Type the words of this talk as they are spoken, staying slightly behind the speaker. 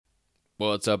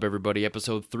What's up, everybody?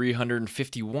 Episode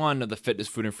 351 of the Fitness,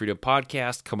 Food, and Freedom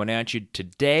podcast coming at you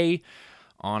today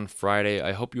on Friday.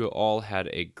 I hope you all had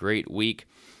a great week.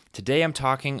 Today I'm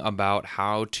talking about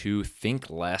how to think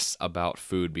less about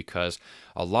food because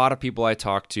a lot of people I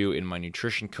talk to in my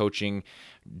nutrition coaching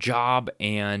job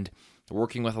and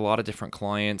working with a lot of different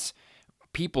clients,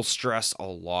 people stress a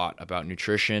lot about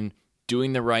nutrition,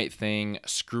 doing the right thing,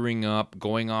 screwing up,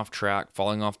 going off track,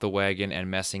 falling off the wagon, and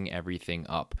messing everything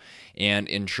up. And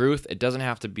in truth, it doesn't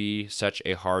have to be such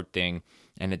a hard thing,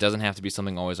 and it doesn't have to be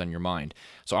something always on your mind.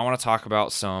 So I want to talk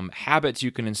about some habits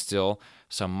you can instill,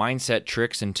 some mindset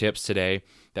tricks and tips today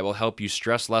that will help you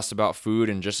stress less about food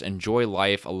and just enjoy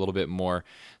life a little bit more.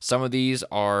 Some of these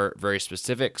are very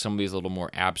specific, some of these a little more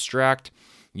abstract.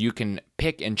 You can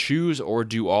pick and choose or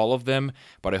do all of them,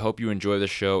 but I hope you enjoy the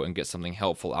show and get something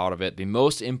helpful out of it. The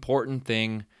most important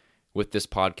thing with this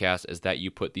podcast is that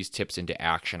you put these tips into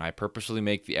action. I purposely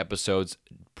make the episodes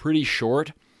pretty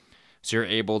short so you're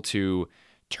able to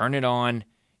turn it on,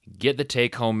 get the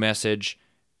take-home message,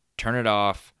 turn it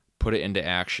off, put it into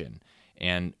action,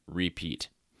 and repeat.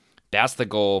 That's the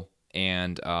goal,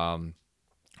 and I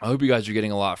hope you guys are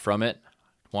getting a lot from it.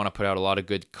 I want to put out a lot of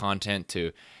good content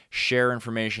to share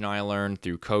information I learned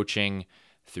through coaching,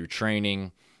 through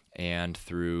training, and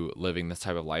through living this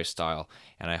type of lifestyle.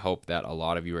 And I hope that a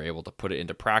lot of you are able to put it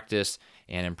into practice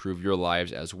and improve your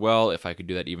lives as well. If I could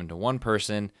do that even to one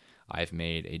person, I've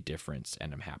made a difference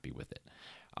and I'm happy with it.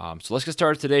 So let's get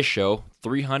started today's show,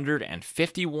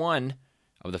 351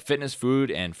 of the Fitness,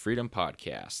 Food, and Freedom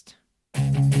podcast.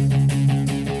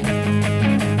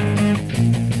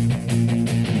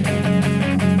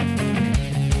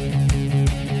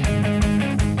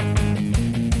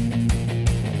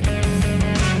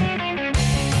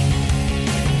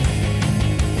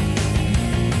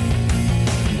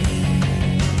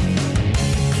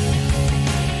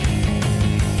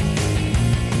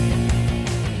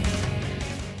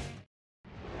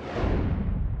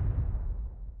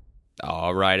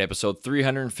 All right, episode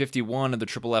 351 of the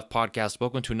Triple F podcast.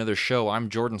 Welcome to another show. I'm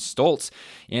Jordan Stoltz,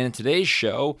 and in today's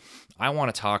show, I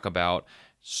want to talk about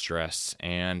stress,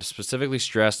 and specifically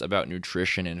stress about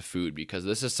nutrition and food, because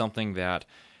this is something that,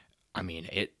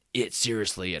 it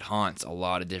seriously, it haunts a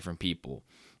lot of different people.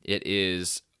 It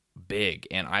is big,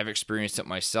 and I've experienced it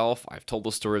myself. I've told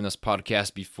the story in this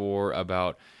podcast before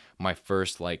about my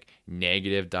first,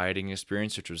 negative dieting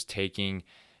experience, which was taking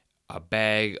a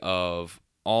bag of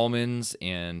almonds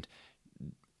and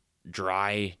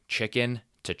dry chicken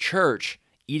to church,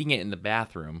 eating it in the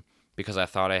bathroom because I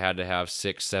thought I had to have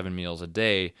 6-7 meals a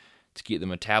day to keep the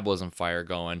metabolism fire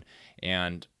going.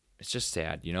 And it's just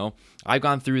sad, I've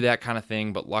gone through that kind of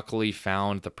thing, but luckily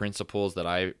found the principles that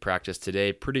I practice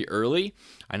today pretty early.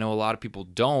 I know a lot of people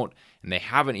don't, and they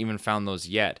haven't even found those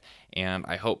yet. And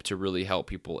I hope to really help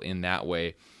people in that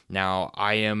way. Now,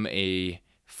 I am a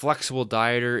flexible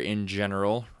dieter in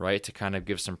general, right, to kind of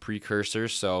give some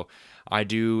precursors. So I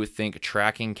do think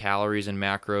tracking calories and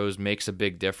macros makes a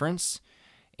big difference,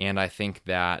 and I think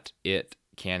that it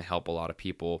can help a lot of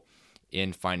people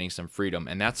in finding some freedom.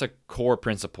 And that's a core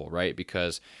principle, right?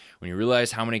 Because when you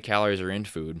realize how many calories are in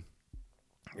food,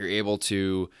 you're able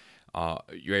to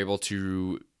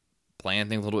plan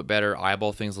things a little bit better,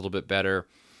 eyeball things a little bit better,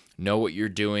 know what you're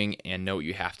doing, and know what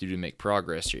you have to do to make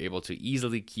progress. You're able to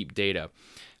easily keep data.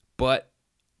 But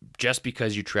just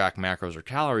because you track macros or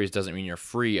calories doesn't mean you're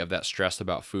free of that stress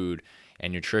about food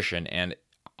and nutrition, and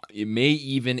it may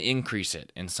even increase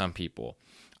it in some people.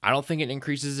 I don't think it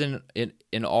increases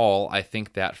in all. I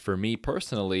think that for me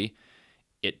personally,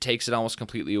 it takes it almost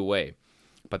completely away.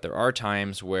 But there are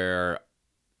times where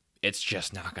it's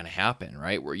just not going to happen,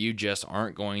 right? Where you just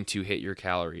aren't going to hit your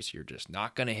calories. You're just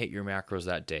not going to hit your macros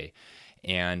that day,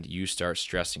 and you start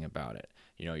stressing about it.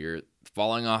 You're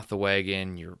falling off the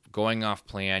wagon, you're going off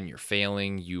plan, you're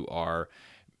failing, or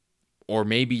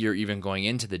maybe you're even going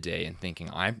into the day and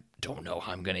thinking, I don't know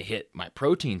how I'm going to hit my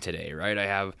protein today, right? I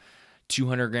have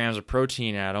 200 grams of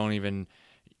protein and I don't even,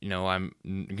 I'm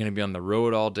going to be on the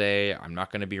road all day. I'm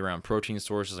not going to be around protein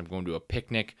sources. I'm going to a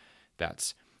picnic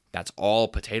that's all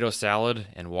potato salad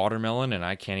and watermelon, and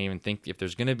I can't even think if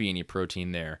there's going to be any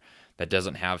protein there that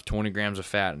doesn't have 20 grams of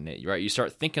fat in it, right? You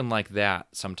start thinking like that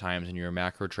sometimes in your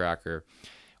macro tracker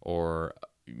or,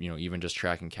 even just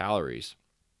tracking calories.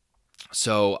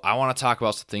 So I want to talk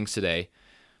about some things today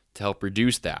to help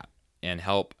reduce that and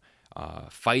help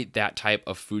fight that type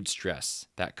of food stress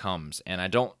that comes. And I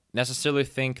don't necessarily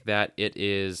think that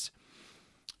it's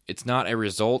not a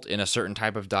result in a certain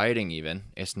type of dieting even.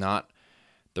 It's not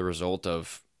the result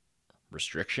of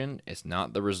restriction. It's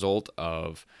not the result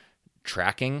of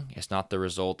tracking. It's not the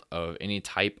result of any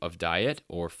type of diet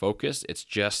or focus. It's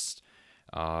just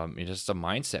just a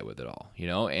mindset with it all,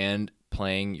 and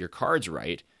playing your cards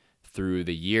right through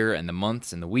the year and the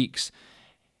months and the weeks.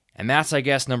 And that's, I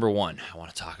guess, number one I want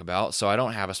to talk about. So I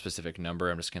don't have a specific number.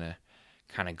 I'm just going to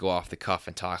kind of go off the cuff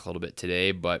and talk a little bit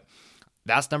today. But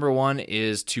that's number one,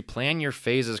 is to plan your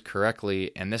phases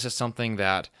correctly. And this is something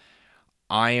that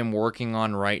I am working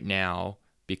on right now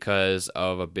because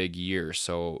of a big year.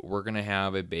 So we're going to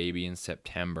have a baby in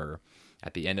September,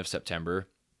 at the end of September,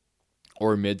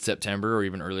 or mid-September, or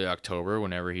even early October,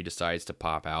 whenever he decides to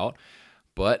pop out.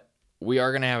 But we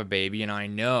are going to have a baby, and I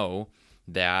know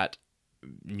that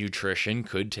nutrition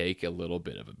could take a little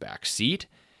bit of a back seat.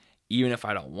 Even if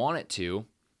I don't want it to,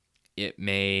 it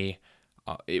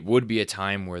would be a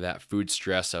time where that food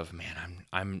stress of, man,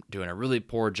 I'm doing a really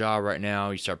poor job right now.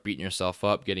 You start beating yourself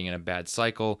up, getting in a bad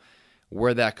cycle,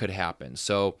 where that could happen.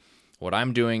 So what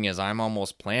I'm doing is I'm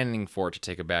almost planning for it to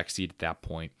take a back seat at that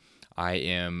point. I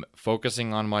am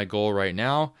focusing on my goal right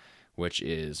now, which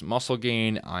is muscle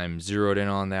gain. I'm zeroed in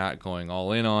on that, going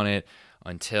all in on it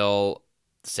until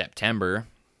September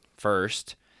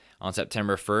 1st. On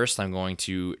September 1st, I'm going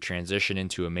to transition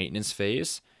into a maintenance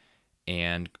phase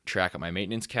and track up my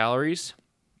maintenance calories.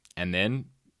 And then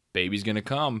baby's going to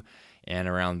come. And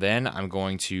around then, I'm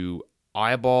going to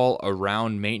eyeball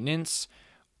around maintenance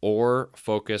or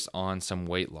focus on some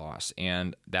weight loss.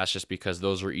 And that's just because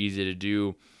those are easy to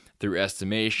do through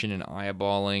estimation and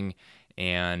eyeballing,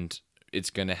 and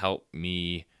it's going to help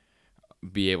me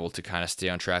be able to kind of stay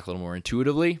on track a little more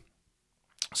intuitively.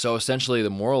 So essentially,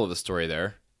 the moral of the story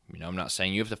there, I'm not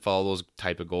saying you have to follow those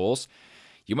type of goals.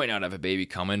 You might not have a baby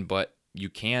coming, but you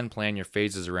can plan your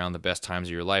phases around the best times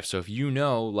of your life. So if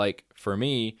like for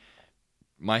me,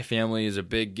 my family is a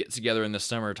big get together in the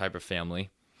summer type of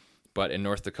family, but in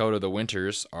North Dakota, the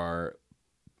winters are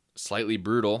slightly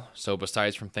brutal. So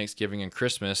besides from Thanksgiving and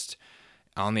Christmas,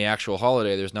 on the actual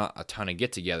holiday, there's not a ton of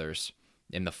get-togethers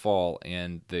in the fall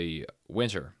and the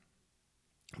winter.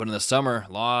 But in the summer,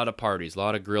 a lot of parties, a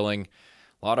lot of grilling,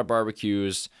 a lot of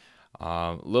barbecues,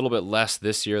 a little bit less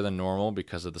this year than normal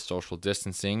because of the social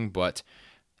distancing, but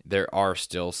there are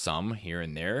still some here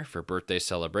and there for birthday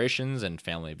celebrations and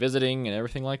family visiting and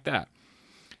everything like that.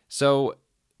 So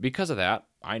because of that,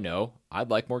 I know I'd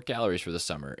like more calories for the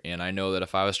summer. And I know that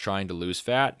if I was trying to lose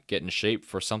fat, get in shape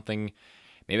for something,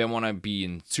 maybe I want to be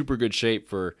in super good shape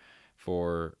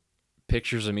for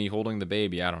pictures of me holding the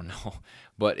baby. I don't know.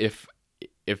 But if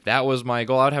that was my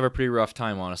goal, I'd have a pretty rough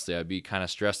time, honestly. I'd be kind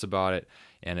of stressed about it.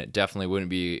 And it definitely wouldn't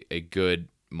be a good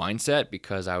mindset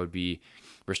because I would be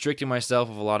restricting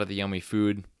myself of a lot of the yummy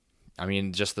food. I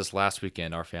mean, just this last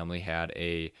weekend, our family had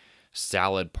a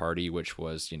salad party, which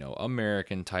was,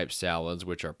 American type salads,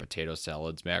 which are potato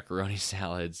salads, macaroni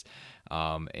salads,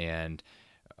 and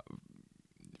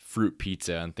fruit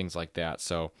pizza and things like that.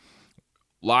 So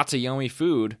lots of yummy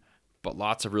food, but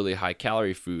lots of really high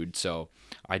calorie food. So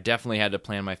I definitely had to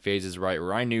plan my phases right,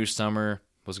 where I knew summer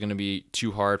was going to be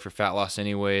too hard for fat loss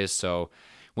anyways. So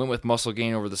went with muscle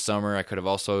gain over the summer. I could have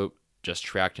also just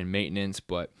tracked in maintenance,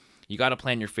 but you got to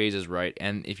plan your phases right.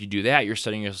 And if you do that, you're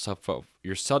setting yourself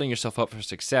up for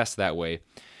success that way,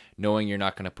 knowing you're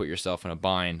not going to put yourself in a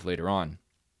bind later on.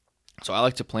 So I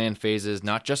like to plan phases,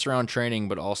 not just around training,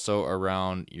 but also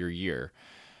around your year.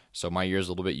 So my year is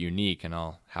a little bit unique, and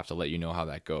I'll have to let you know how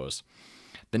that goes.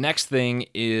 The next thing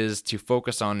is to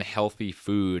focus on healthy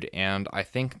food. And I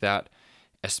think that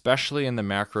especially in the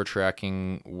macro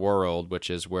tracking world, which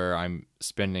is where I'm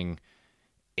spending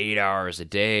 8 hours a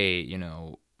day,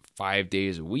 5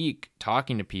 days a week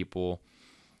talking to people,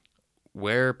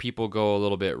 where people go a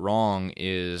little bit wrong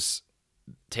is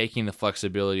taking the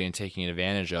flexibility and taking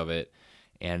advantage of it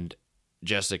and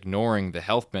just ignoring the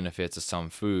health benefits of some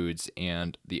foods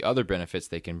and the other benefits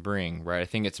they can bring, right? I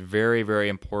think it's very, very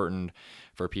important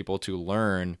for people to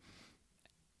learn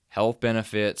health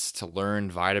benefits, to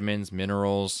learn vitamins,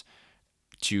 minerals,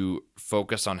 to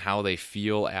focus on how they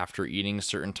feel after eating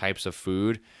certain types of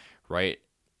food, right?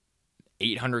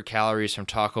 800 calories from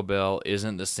Taco Bell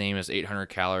isn't the same as 800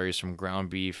 calories from ground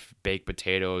beef, baked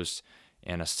potatoes,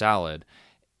 and a salad.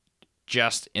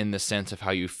 Just in the sense of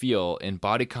how you feel. In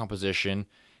body composition,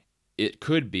 it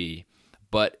could be,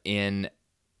 but in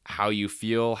how you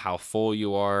feel, how full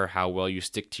you are, how well you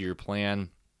stick to your plan,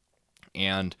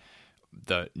 and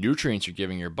the nutrients you're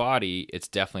giving your body, it's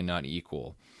definitely not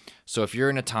equal. So if you're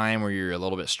in a time where you're a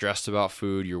little bit stressed about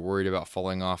food, you're worried about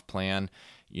falling off plan,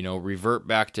 revert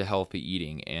back to healthy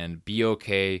eating and be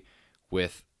okay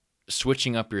with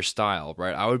switching up your style,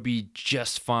 right? I would be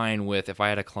just fine with if I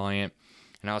had a client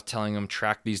and I was telling them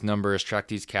track these numbers, track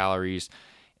these calories,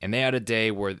 And they had a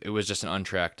day where it was just an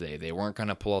untracked day. They weren't going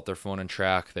to pull out their phone and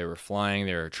track. They were flying,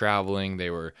 they were traveling, they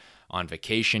were on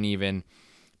vacation even.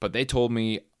 But they told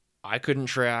me I couldn't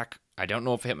track. I don't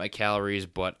know if I hit my calories,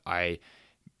 but I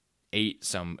ate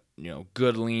some,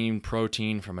 good lean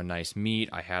protein from a nice meat.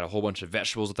 I had a whole bunch of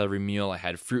vegetables with every meal. I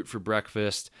had fruit for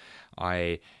breakfast.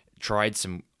 I tried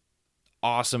some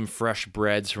awesome fresh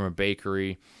breads from a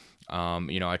bakery.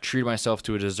 I treated myself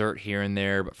to a dessert here and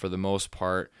there, but for the most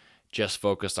part, just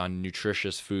focused on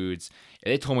nutritious foods. If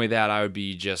they told me that, I would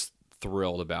be just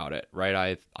thrilled about it,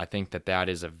 right? I think that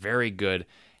is a very good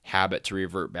habit to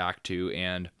revert back to.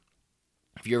 And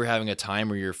if you're ever having a time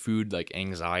where your food like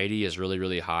anxiety is really,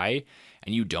 really high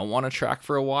and you don't want to track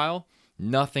for a while,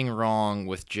 nothing wrong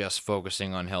with just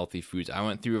focusing on healthy foods. I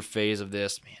went through a phase of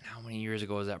this, man, how many years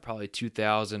ago was that? Probably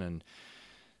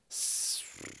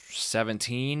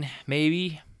 2017,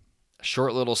 maybe. A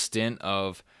short little stint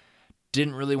of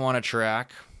didn't really want to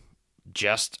track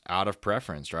just out of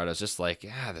preference, right? I was just like,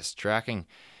 this tracking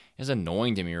is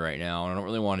annoying to me right now, and I don't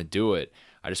really want to do it.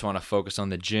 I just want to focus on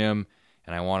the gym,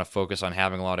 and I want to focus on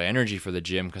having a lot of energy for the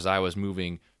gym because I was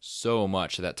moving so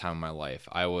much at that time in my life.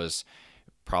 I was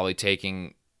probably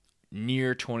taking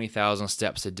near 20,000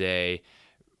 steps a day,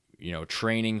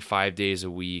 training 5 days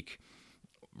a week,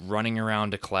 running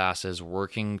around to classes,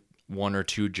 working 1 or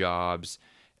 2 jobs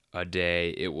a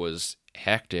day. It was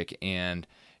hectic, and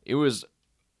it was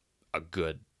a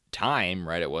good time,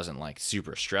 right? It wasn't like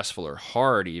super stressful or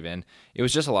hard even. It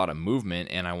was just a lot of movement,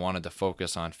 and I wanted to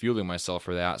focus on fueling myself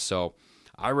for that. So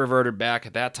I reverted back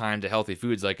at that time to healthy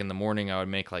foods. Like in the morning, I would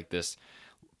make like this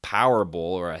power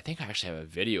bowl, or I think I actually have a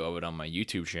video of it on my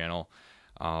YouTube channel,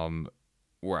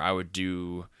 where I would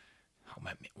do,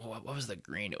 what was the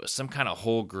grain? It was some kind of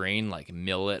whole grain, like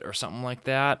millet or something like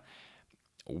that.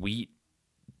 Wheat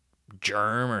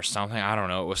germ or something. I don't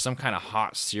know. It was some kind of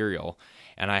hot cereal.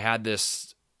 And I had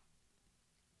this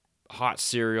hot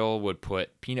cereal, would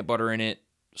put peanut butter in it,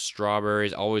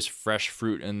 strawberries, always fresh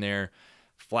fruit in there,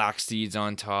 flax seeds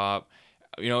on top.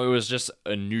 It was just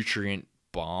a nutrient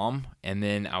bomb. And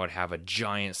then I would have a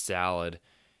giant salad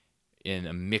in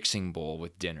a mixing bowl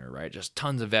with dinner, right? Just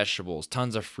tons of vegetables,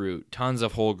 tons of fruit, tons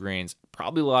of whole grains,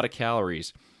 probably a lot of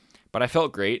calories. But I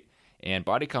felt great, and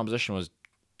body composition was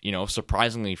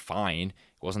surprisingly fine.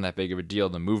 It wasn't that big of a deal.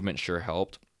 The movement sure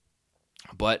helped.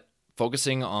 But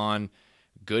focusing on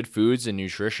good foods and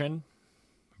nutrition,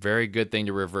 very good thing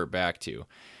to revert back to.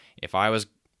 If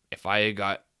I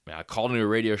got called into a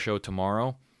radio show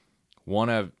tomorrow, won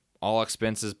a all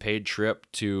expenses paid trip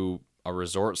to a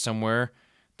resort somewhere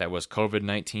that was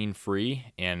COVID-19 free,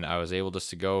 and I was able just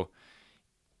to go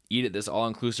eat at this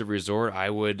all-inclusive resort, I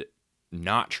would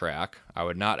not track, I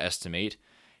would not estimate,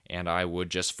 and I would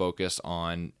just focus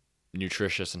on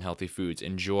nutritious and healthy foods.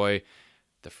 Enjoy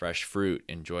the fresh fruit,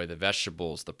 enjoy the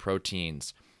vegetables, the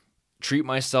proteins. Treat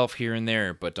myself here and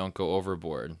there, but don't go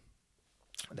overboard.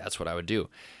 That's what I would do.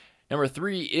 Number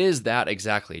 3 is that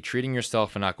exactly, treating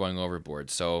yourself and not going overboard.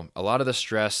 So a lot of the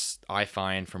stress I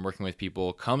find from working with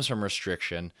people comes from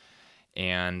restriction,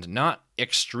 and not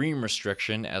extreme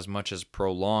restriction as much as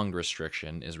prolonged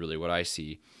restriction is really what I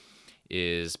see,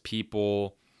 is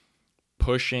people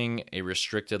pushing a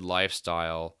restricted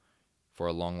lifestyle for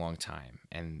a long, long time.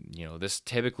 And, this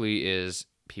typically is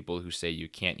people who say you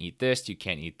can't eat this, you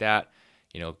can't eat that,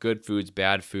 good foods,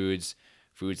 bad foods,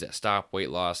 foods that stop weight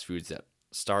loss, foods that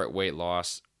start weight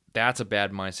loss. That's a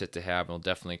bad mindset to have, and will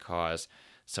definitely cause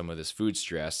some of this food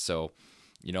stress. So,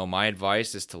 my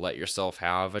advice is to let yourself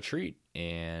have a treat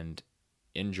and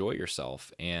enjoy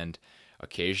yourself, and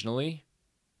occasionally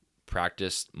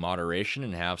practice moderation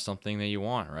and have something that you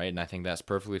want, right? And I think that's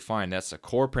perfectly fine. That's a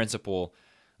core principle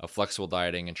of flexible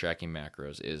dieting and tracking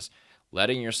macros, is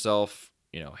letting yourself,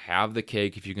 have the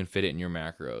cake if you can fit it in your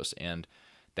macros. And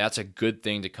that's a good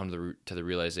thing to come to the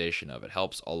realization of. It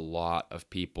helps a lot of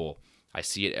people. I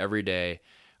see it every day,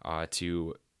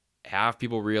 to have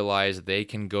people realize they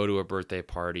can go to a birthday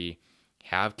party,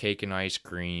 have cake and ice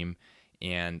cream,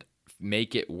 and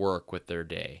make it work with their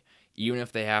day. Even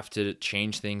if they have to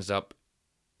change things up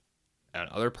on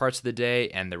other parts of the day,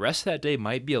 and the rest of that day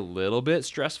might be a little bit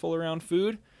stressful around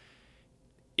food,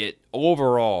 it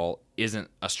overall isn't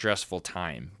a stressful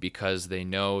time because they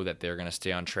know that they're going to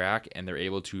stay on track and they're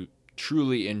able to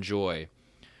truly enjoy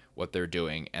what they're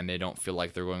doing, and they don't feel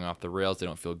like they're going off the rails. They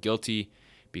don't feel guilty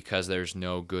because there's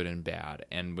no good and bad.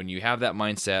 And when you have that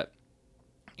mindset,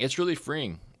 it's really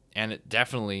freeing, and it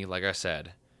definitely, like I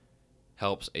said,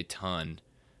 helps a ton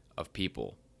of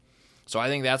people. So I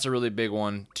think that's a really big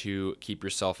one to keep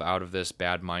yourself out of this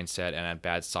bad mindset and a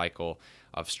bad cycle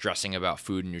of stressing about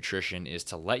food and nutrition, is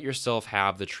to let yourself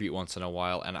have the treat once in a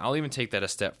while. And I'll even take that a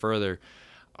step further.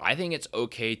 I think it's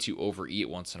okay to overeat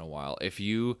once in a while. If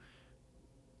your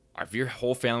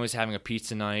whole family's having a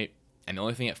pizza night and the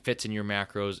only thing that fits in your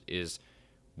macros is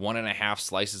 1.5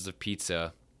 slices of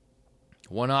pizza,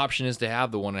 one option is to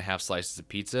have the 1.5 slices of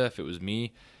pizza. If it was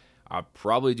me, I'd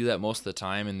probably do that most of the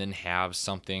time and then have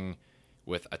something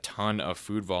with a ton of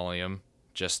food volume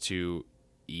just to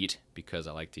eat, because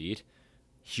I like to eat.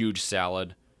 Huge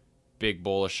salad, big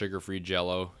bowl of sugar-free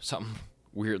Jell-O, something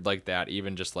weird like that.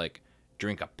 Even just like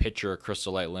drink a pitcher of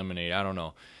Crystal Light lemonade. I don't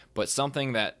know. But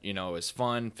something that, is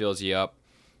fun, fills you up,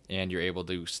 and you're able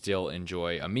to still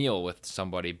enjoy a meal with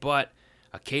somebody. But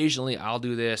occasionally I'll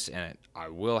do this, and I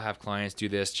will have clients do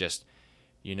this. Just,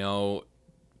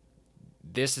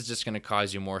 this is just going to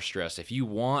cause you more stress. If you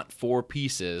want 4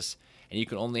 pieces and you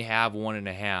can only have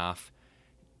 1.5,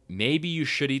 maybe you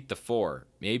should eat the 4.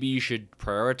 Maybe you should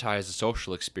prioritize the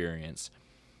social experience,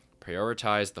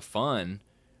 prioritize the fun,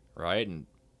 right? And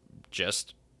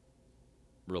just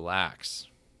relax,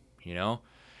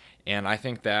 And I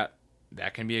think that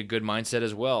can be a good mindset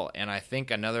as well. And I think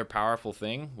another powerful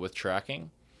thing with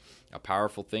tracking,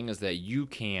 is that you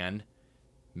can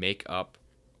make up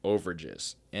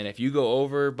overages. And if you go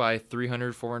over by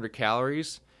 300, 400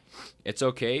 calories, it's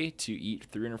okay to eat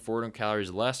 300, 400 calories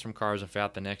less from carbs and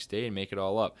fat the next day and make it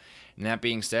all up. And that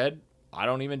being said, I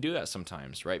don't even do that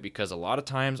sometimes, right? Because a lot of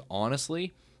times,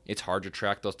 honestly, it's hard to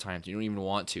track those times. You don't even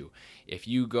want to. If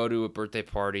you go to a birthday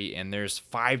party and there's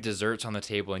 5 desserts on the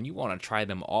table and you want to try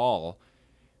them all,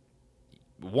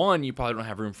 one, you probably don't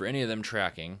have room for any of them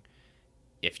tracking.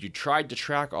 If you tried to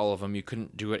track all of them, you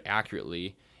couldn't do it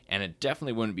accurately, and it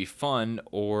definitely wouldn't be fun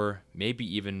or maybe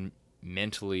even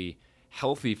mentally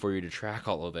healthy for you to track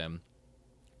all of them.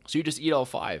 So you just eat all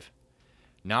 5.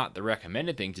 Not the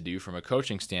recommended thing to do from a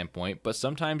coaching standpoint, but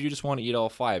sometimes you just want to eat all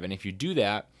 5. And if you do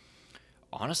that,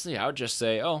 honestly, I would just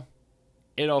say,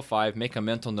 eat all 5, make a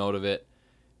mental note of it,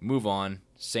 move on,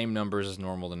 same numbers as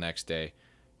normal the next day.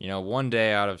 One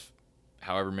day out of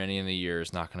however many in the year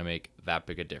is not going to make that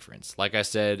big a difference. Like I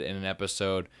said in an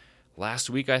episode last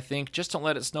week, I think, just don't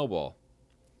let it snowball,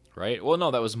 right? Well,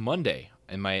 no, that was Monday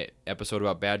in my episode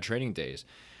about bad training days.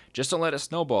 Just don't let it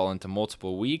snowball into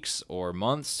multiple weeks or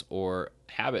months or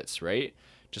habits, right?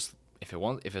 Just if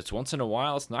it's once in a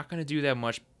while, it's not going to do that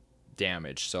much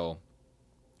damage. So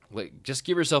just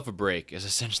give yourself a break is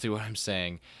essentially what I'm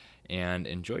saying, and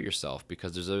enjoy yourself,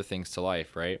 because there's other things to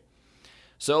life, right?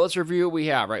 So let's review what we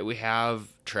have, right? We have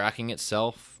tracking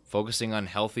itself, focusing on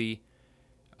healthy,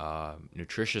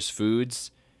 nutritious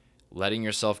foods, letting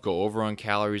yourself go over on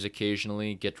calories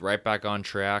occasionally, get right back on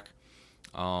track.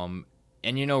 And,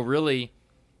 really,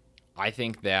 I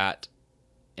think that,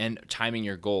 and timing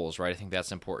your goals, right? I think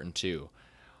that's important too.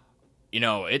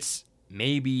 It's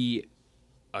maybe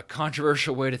a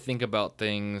controversial way to think about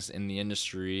things in the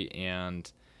industry,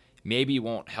 and maybe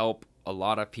won't help a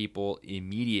lot of people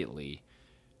immediately.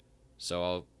 So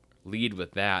I'll lead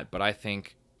with that. But I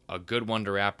think a good one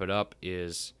to wrap it up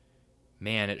is,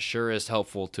 man, it sure is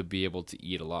helpful to be able to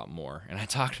eat a lot more. And I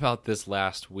talked about this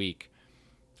last week,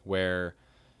 where,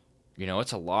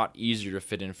 it's a lot easier to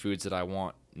fit in foods that I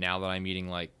want now that I'm eating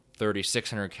like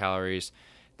 3,600 calories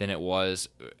than it was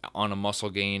on a muscle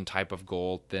gain type of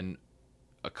goal than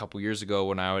a couple years ago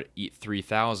when I would eat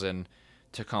 3,000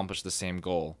 to accomplish the same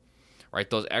goal. Right?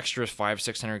 Those extra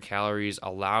 500-600 calories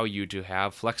allow you to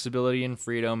have flexibility and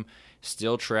freedom,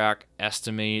 still track,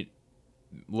 estimate.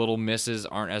 Little misses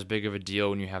aren't as big of a deal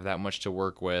when you have that much to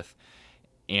work with.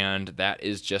 And that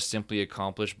is just simply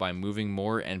accomplished by moving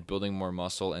more and building more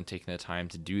muscle and taking the time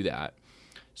to do that.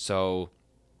 So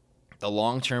the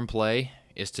long-term play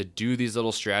is to do these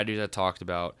little strategies I talked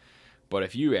about. But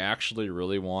if you actually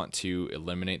really want to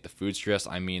eliminate the food stress,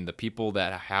 the people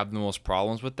that have the most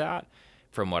problems with that,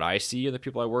 from what I see, the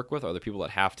people I work with, are the people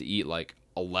that have to eat like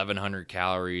 1,100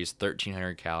 calories,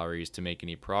 1,300 calories to make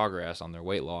any progress on their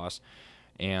weight loss.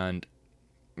 And,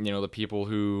 the people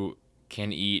who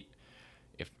can eat,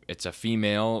 if it's a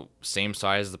female, same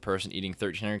size as the person eating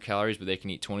 1,300 calories, but they can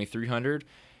eat 2,300,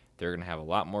 they're going to have a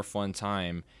lot more fun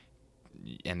time,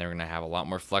 and they're going to have a lot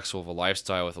more flexible of a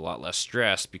lifestyle with a lot less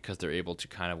stress, because they're able to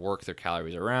kind of work their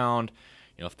calories around.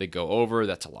 If they go over,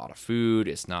 that's a lot of food.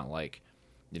 It's not like,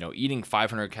 eating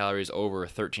 500 calories over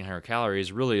 1,300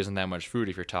 calories really isn't that much food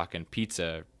if you're talking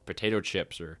pizza, potato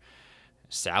chips, or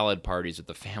salad parties with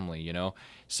the family,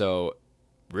 So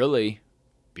really,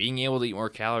 being able to eat more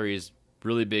calories,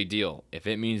 really big deal. If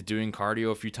it means doing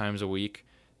cardio a few times a week,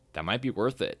 that might be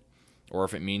worth it. or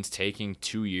if it means taking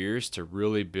 2 years to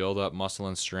really build up muscle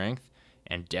and strength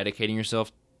and dedicating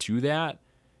yourself to that,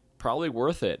 probably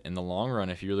worth it in the long run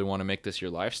if you really want to make this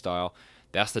your lifestyle.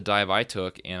 That's the dive I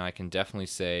took, and I can definitely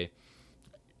say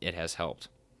it has helped.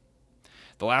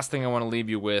 The last thing I want to leave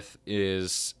you with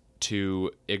is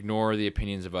to ignore the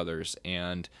opinions of others,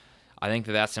 and I think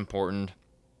that that's important.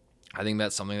 I think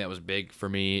that's something that was big for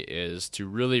me, is to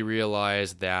really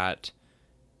realize that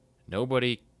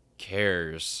nobody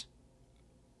cares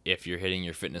if you're hitting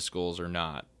your fitness goals or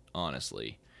not,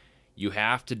 honestly. You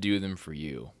have to do them for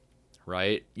you,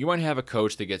 right? You might have a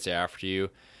coach that gets after you.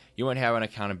 You might have an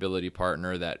accountability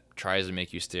partner that tries to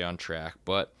make you stay on track.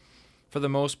 But for the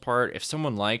most part, if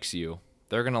someone likes you,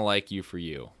 they're going to like you for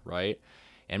you, right?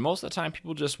 And most of the time,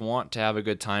 people just want to have a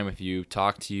good time with you,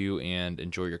 talk to you, and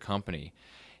enjoy your company.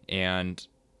 And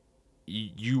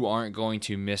you aren't going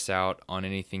to miss out on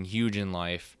anything huge in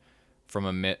life from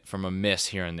a miss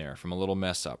here and there, from a little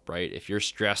mess up, right? If you're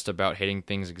stressed about hitting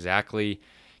things exactly,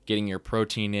 getting your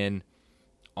protein in,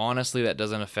 honestly, that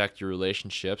doesn't affect your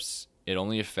relationships. It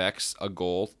only affects a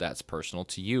goal that's personal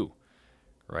to you,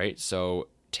 right? So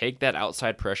take that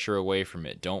outside pressure away from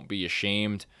it. Don't be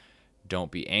ashamed.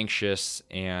 Don't be anxious,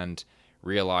 and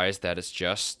realize that it's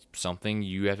just something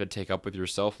you have to take up with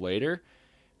yourself later.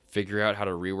 Figure out how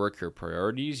to rework your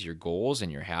priorities, your goals,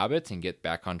 and your habits and get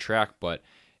back on track. But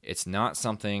it's not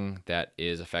something that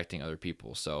is affecting other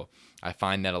people. So I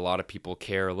find that a lot of people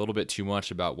care a little bit too much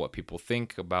about what people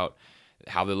think, about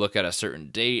how they look at a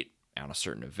certain date on a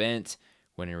certain event,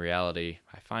 when in reality,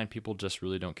 I find people just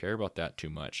really don't care about that too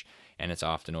much, and it's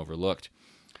often overlooked.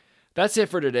 That's it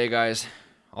for today, guys.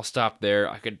 I'll stop there.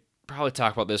 I could probably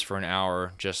talk about this for an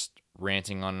hour, just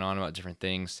ranting on and on about different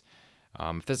things.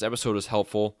 If this episode was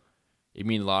helpful, it'd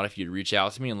mean a lot if you'd reach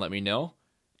out to me and let me know.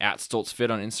 At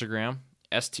StolzFit on Instagram,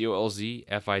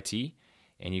 STOLZFIT,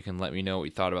 and you can let me know what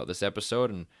you thought about this episode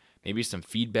and maybe some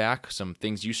feedback, some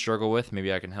things you struggle with.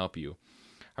 Maybe I can help you.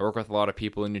 I work with a lot of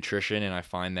people in nutrition, and I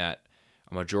find that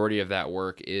a majority of that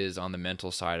work is on the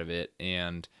mental side of it,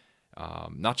 and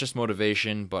not just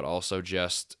motivation, but also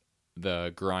just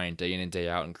the grind day in and day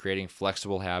out, and creating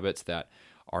flexible habits that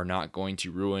are not going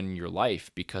to ruin your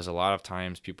life, because a lot of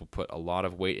times people put a lot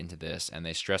of weight into this and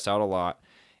they stress out a lot.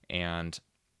 And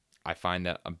I find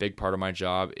that a big part of my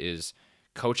job is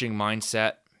coaching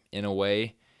mindset in a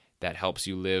way that helps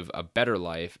you live a better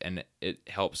life, and it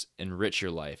helps enrich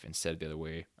your life instead of the other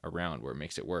way around where it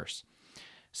makes it worse.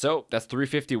 So that's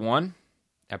 351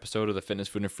 episode of the Fitness,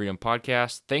 Food, and Freedom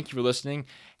podcast. Thank you for listening.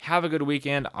 Have a good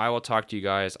weekend. I will talk to you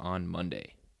guys on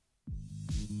Monday.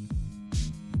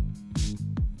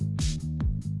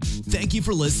 Thank you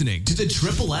for listening to the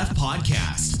Triple F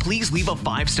Podcast. Please leave a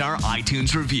 5-star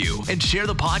iTunes review and share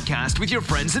the podcast with your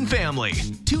friends and family.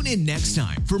 Tune in next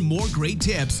time for more great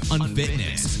tips on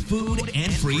fitness, food,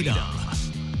 and freedom.